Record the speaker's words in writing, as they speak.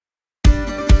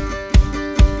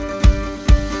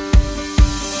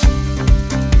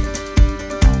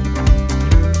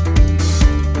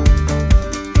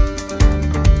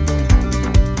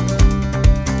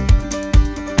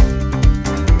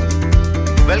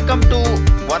Welcome to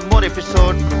one more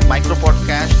episode, Micro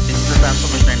Podcast, Digital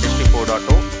Transformation Industry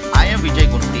 4.0. I am Vijay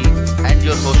Gunti and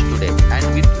your host today.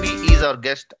 And with me is our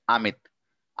guest, Amit.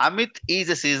 Amit is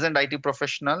a seasoned IT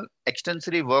professional,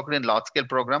 extensively worked in large scale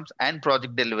programs and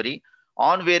project delivery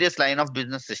on various line of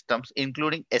business systems,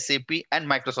 including SAP and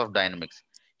Microsoft Dynamics.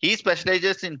 He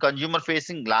specializes in consumer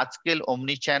facing large scale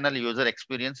omni-channel user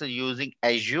experiences using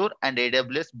Azure and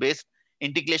AWS based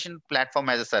integration platform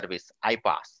as a service,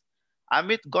 iPaaS.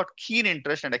 Amit got keen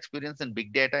interest and experience in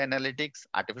big data analytics,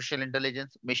 artificial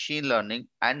intelligence, machine learning,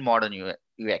 and modern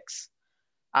UX.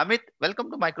 Amit, welcome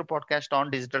to Micro Podcast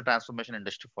on Digital Transformation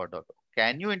Industry 4.0.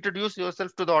 Can you introduce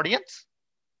yourself to the audience?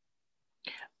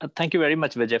 Thank you very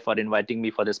much, Vijay, for inviting me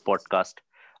for this podcast.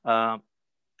 Uh,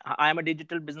 I am a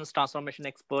digital business transformation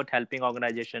expert helping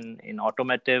organizations in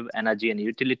automotive, energy and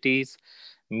utilities,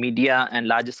 media, and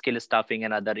large scale staffing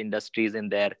and other industries in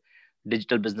their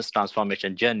digital business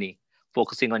transformation journey,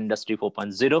 focusing on Industry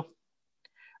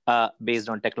 4.0, based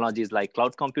on technologies like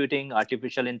cloud computing,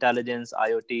 artificial intelligence,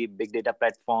 IoT, big data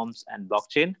platforms, and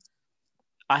blockchain.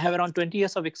 I have around 20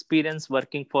 years of experience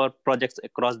working for projects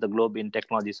across the globe in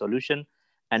technology solution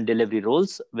and delivery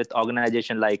roles with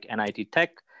organizations like NIT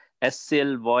Tech,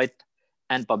 SCL, Voigt,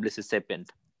 and Publicis Sapient.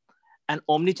 And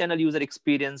omni-channel user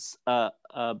experience,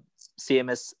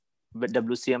 CMS with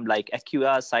WCM like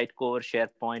Acquia, Sitecore,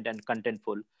 SharePoint, and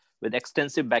Contentful with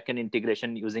extensive backend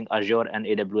integration using Azure and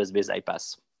AWS-based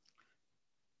iPaaS.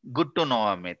 Good to know,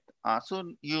 Amit.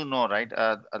 So you know, right?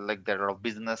 Like there are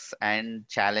business and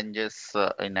challenges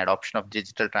in adoption of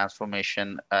digital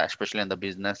transformation, especially in the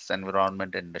business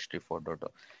environment industry 4.0.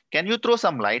 Can you throw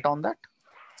some light on that?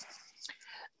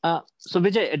 So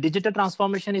Vijay, digital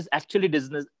transformation is actually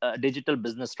digital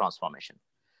business transformation.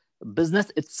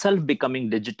 Business itself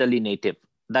becoming digitally native.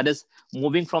 That is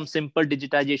moving from simple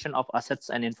digitization of assets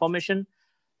and information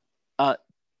uh,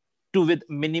 to with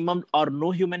minimum or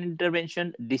no human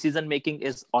intervention, decision making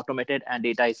is automated and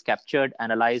data is captured,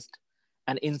 analyzed,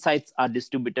 and insights are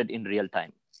distributed in real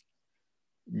time.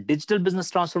 Digital business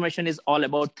transformation is all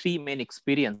about three main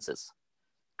experiences: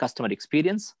 customer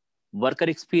experience, worker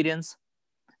experience,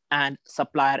 and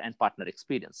supplier and partner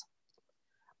experience.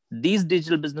 These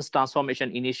digital business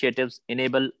transformation initiatives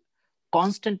enable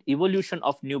constant evolution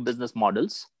of new business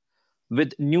models,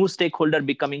 with new stakeholder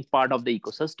becoming part of the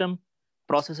ecosystem,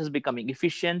 processes becoming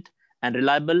efficient and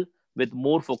reliable with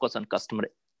more focus on customer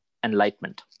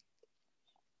enlightenment.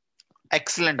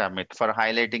 Excellent, Amit, for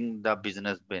highlighting the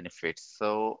business benefits.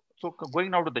 So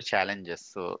going now to the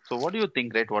challenges. So what do you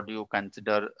think, right? What do you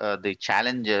consider the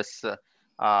challenges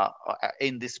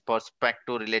in this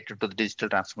perspective related to the digital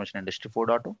transformation industry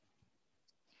 4.0?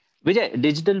 Vijay,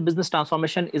 digital business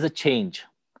transformation is a change.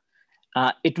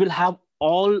 It will have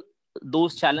all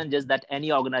those challenges that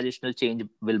any organizational change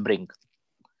will bring.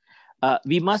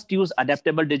 We must use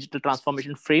adaptable digital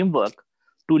transformation framework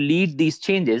to lead these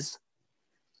changes.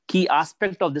 Key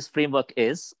aspect of this framework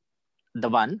is the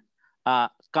one,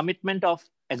 commitment of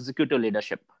executive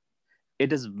leadership.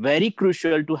 It is very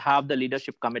crucial to have the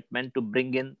leadership commitment to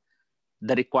bring in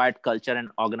the required culture and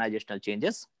organizational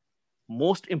changes.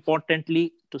 Most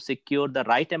importantly, to secure the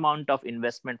right amount of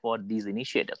investment for these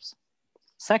initiatives.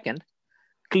 Second,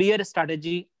 clear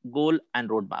strategy, goal, and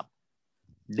roadmap.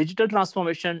 Digital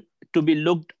transformation to be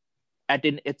looked at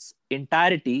in its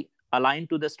entirety, aligned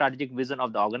to the strategic vision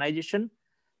of the organization,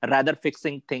 rather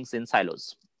fixing things in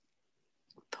silos.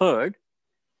 Third,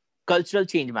 cultural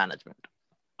change management.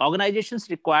 Organizations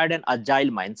required an agile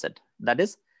mindset, that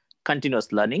is,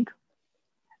 continuous learning,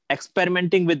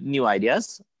 experimenting with new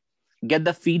ideas, get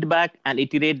the feedback and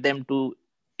iterate them to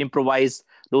improvise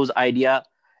those ideas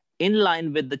in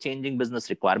line with the changing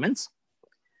business requirements.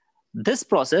 This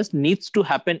process needs to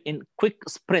happen in quick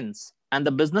sprints, and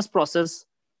the business process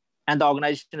and the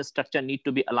organization structure need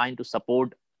to be aligned to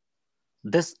support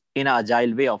this in an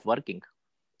agile way of working.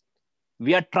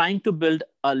 We are trying to build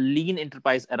a lean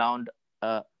enterprise around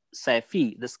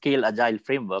SAFe, the Scale Agile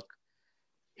framework,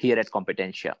 here at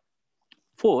Competentia.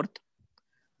 Fourth,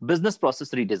 business process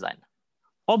redesign.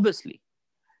 Obviously,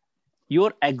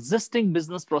 your existing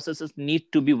business processes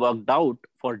need to be worked out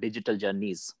for digital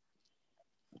journeys.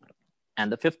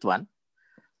 And the fifth one,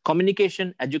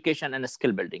 communication, education, and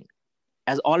skill building.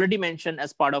 As already mentioned,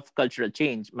 as part of cultural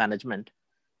change management,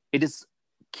 it is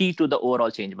key to the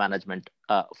overall change management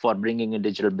for bringing in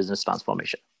digital business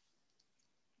transformation.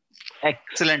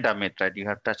 Excellent, Amit. Right, you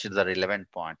have touched the relevant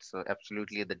points. So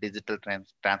absolutely, the digital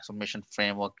transformation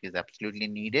framework is absolutely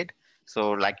needed.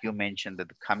 So, like you mentioned, that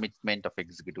the commitment of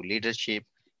executive leadership,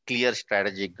 clear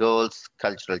strategic goals,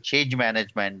 cultural change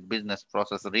management, business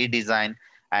process redesign,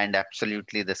 And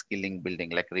absolutely the skilling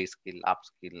building like reskill,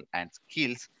 upskill, and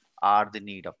skills are the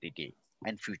need of the day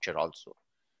and future also.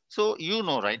 So,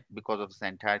 right, because of this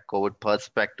entire COVID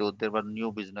perspective, there were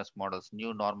new business models,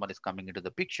 new normal is coming into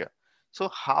the picture. So,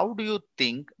 how do you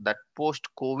think that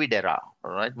post-COVID era,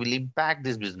 right, will impact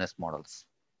these business models?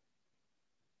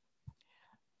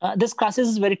 This crisis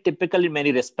is very typical in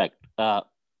many respects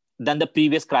than the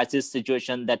previous crisis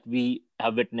situation that we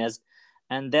have witnessed.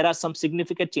 And there are some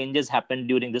significant changes happened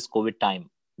during this COVID time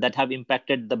that have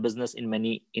impacted the business in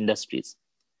many industries.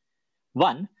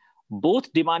 One,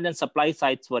 both demand and supply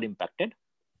sides were impacted,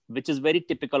 which is very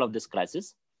typical of this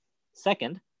crisis.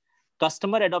 Second,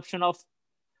 customer adoption of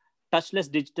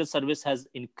touchless digital service has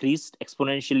increased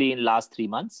exponentially in last 3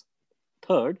 months.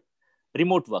 Third,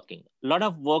 remote working. A lot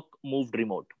of work moved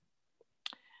remote.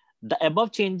 The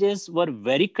above changes were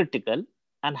very critical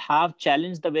and have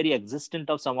challenged the very existence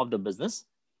of some of the business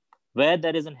where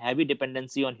there is a heavy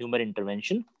dependency on human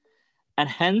intervention. And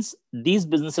hence, these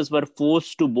businesses were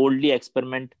forced to boldly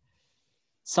experiment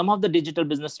some of the digital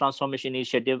business transformation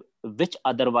initiative, which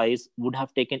otherwise would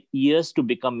have taken years to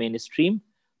become mainstream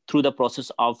through the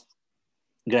process of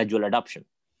gradual adoption.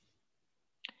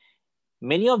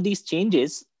 Many of these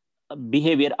changes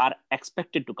behavior are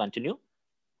expected to continue.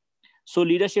 So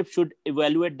leadership should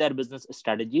evaluate their business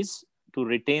strategies to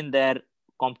retain their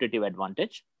competitive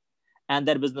advantage, and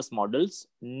their business models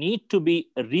need to be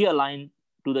realigned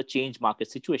to the changed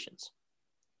market situations.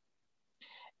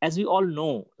 As we all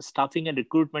know, staffing and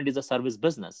recruitment is a service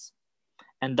business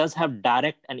and thus have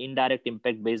direct and indirect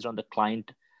impact based on the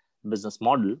client business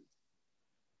model.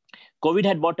 COVID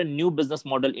had brought a new business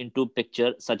model into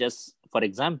picture, such as, for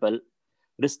example,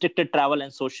 restricted travel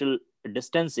and social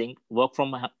distancing, work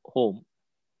from home,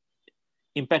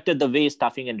 impacted the way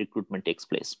staffing and recruitment takes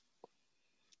place.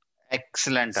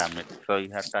 Excellent, Amit. So you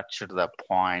have touched the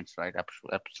points, right?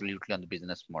 Absolutely on the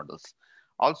business models.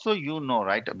 Also,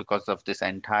 right, because of this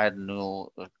entire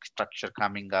new structure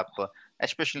coming up,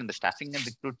 especially in the staffing and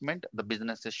recruitment, the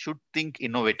businesses should think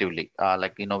innovatively,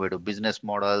 like innovative business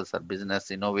models or business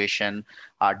innovation,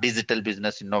 digital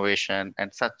business innovation,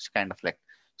 and such kind of like.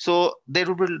 So there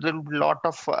will be a lot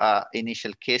of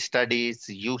initial case studies,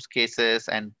 use cases,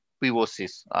 and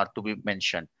POCs are to be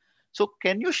mentioned. So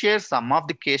can you share some of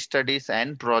the case studies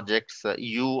and projects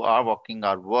you are working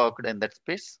or worked in that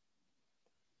space?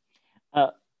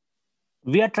 Uh,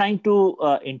 we are trying to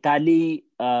entirely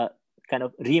kind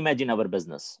of reimagine our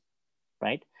business,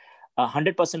 right?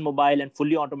 100% mobile and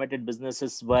fully automated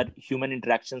businesses where human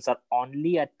interactions are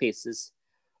only at paces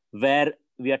where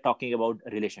we are talking about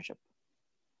a relationship.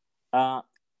 Uh,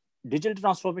 Digital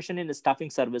transformation in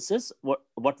staffing services,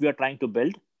 what we are trying to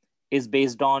build is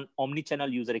based on omni-channel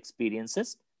user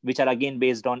experiences, which are again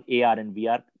based on AR and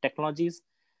VR technologies,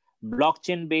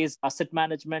 blockchain-based asset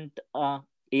management,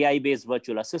 AI-based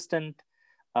virtual assistant,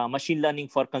 machine learning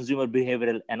for consumer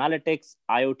behavioral analytics,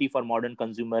 IoT for modern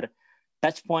consumer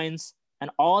touchpoints, and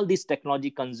all these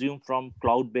technology consumed from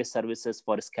cloud-based services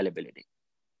for scalability.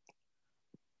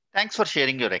 Thanks for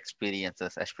sharing your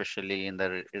experiences, especially in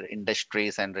the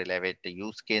industries and relevant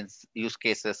use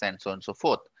cases, and so on and so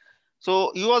forth.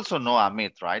 So you also know,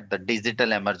 Amit, right? The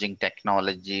digital emerging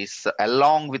technologies,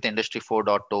 along with Industry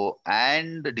 4.0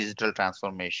 and digital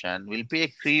transformation, will play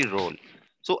a key role.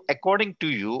 So according to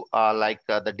you,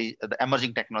 the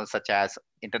emerging technologies such as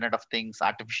Internet of Things,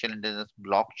 artificial intelligence,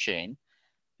 blockchain,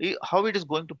 how it is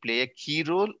going to play a key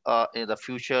role in the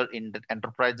future in the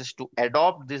enterprises to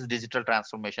adopt this digital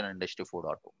transformation in Industry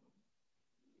 4.0?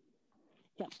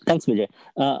 Yeah, thanks, Vijay.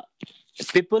 Uh,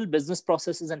 People, business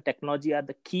processes, and technology are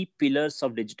the key pillars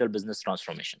of digital business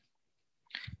transformation.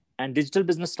 And digital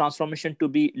business transformation to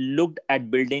be looked at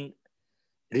building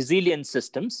resilient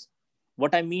systems.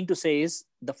 What I mean to say is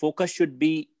the focus should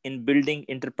be in building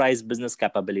enterprise business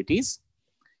capabilities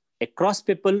across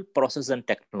people, process, and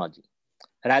technology,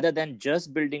 rather than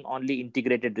just building only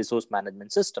integrated resource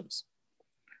management systems.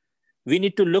 We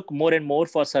need to look more and more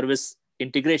for service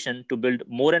integration to build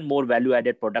more and more value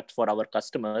added products for our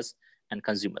customers and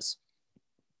consumers.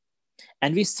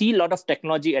 And we see a lot of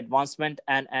technology advancement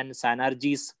and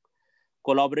synergies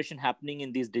collaboration happening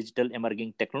in these digital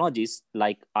emerging technologies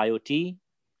like IoT,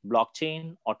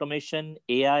 blockchain, automation,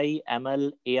 AI,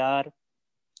 ML, AR,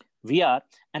 VR,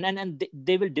 and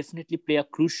they will definitely play a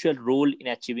crucial role in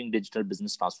achieving digital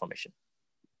business transformation.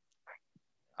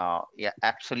 Yeah,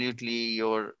 absolutely.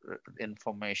 Your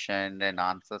information and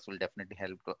answers will definitely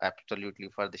help to absolutely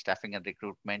for the staffing and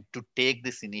recruitment to take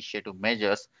this initiative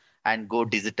measures and go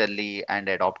digitally and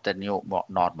adopt the new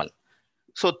normal.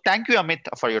 So thank you, Amit,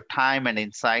 for your time and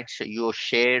insights you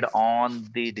shared on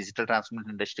the digital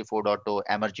transformation industry 4.0,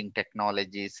 emerging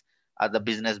technologies, the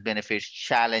business benefits,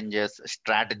 challenges,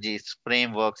 strategies,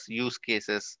 frameworks, use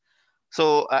cases.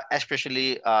 So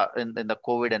especially in the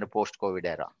COVID and the post-COVID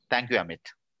era. Thank you, Amit.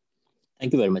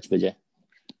 Thank you very much, Vijay.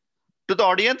 To the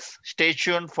audience, stay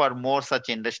tuned for more such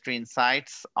industry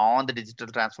insights on the digital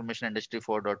transformation industry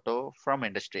 4.0 from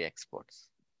industry experts.